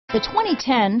The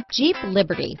 2010 Jeep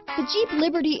Liberty. The Jeep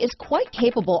Liberty is quite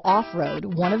capable off-road,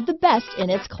 one of the best in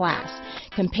its class.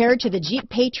 Compared to the Jeep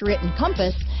Patriot and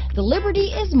Compass, the Liberty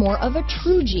is more of a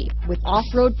true Jeep with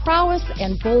off-road prowess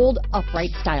and bold,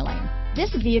 upright styling.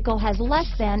 This vehicle has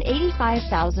less than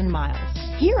 85,000 miles.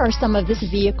 Here are some of this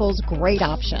vehicle's great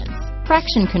options: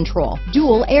 traction control,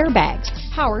 dual airbags,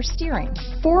 power steering,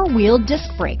 four-wheel disc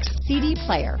brakes, CD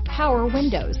player, power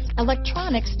windows,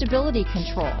 electronic stability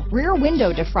control, rear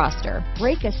window defroster,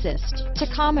 brake assist,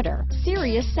 tachometer,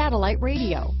 SIRIUS Satellite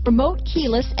Radio, remote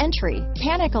keyless entry,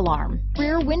 panic alarm,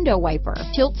 rear window wiper,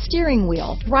 tilt steering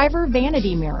wheel, driver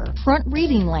vanity mirror, front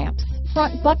reading lamps,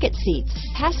 front bucket seats,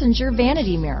 passenger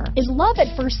vanity mirror. Is love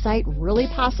at first sight really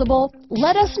possible?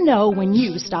 Let us know when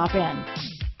you stop in.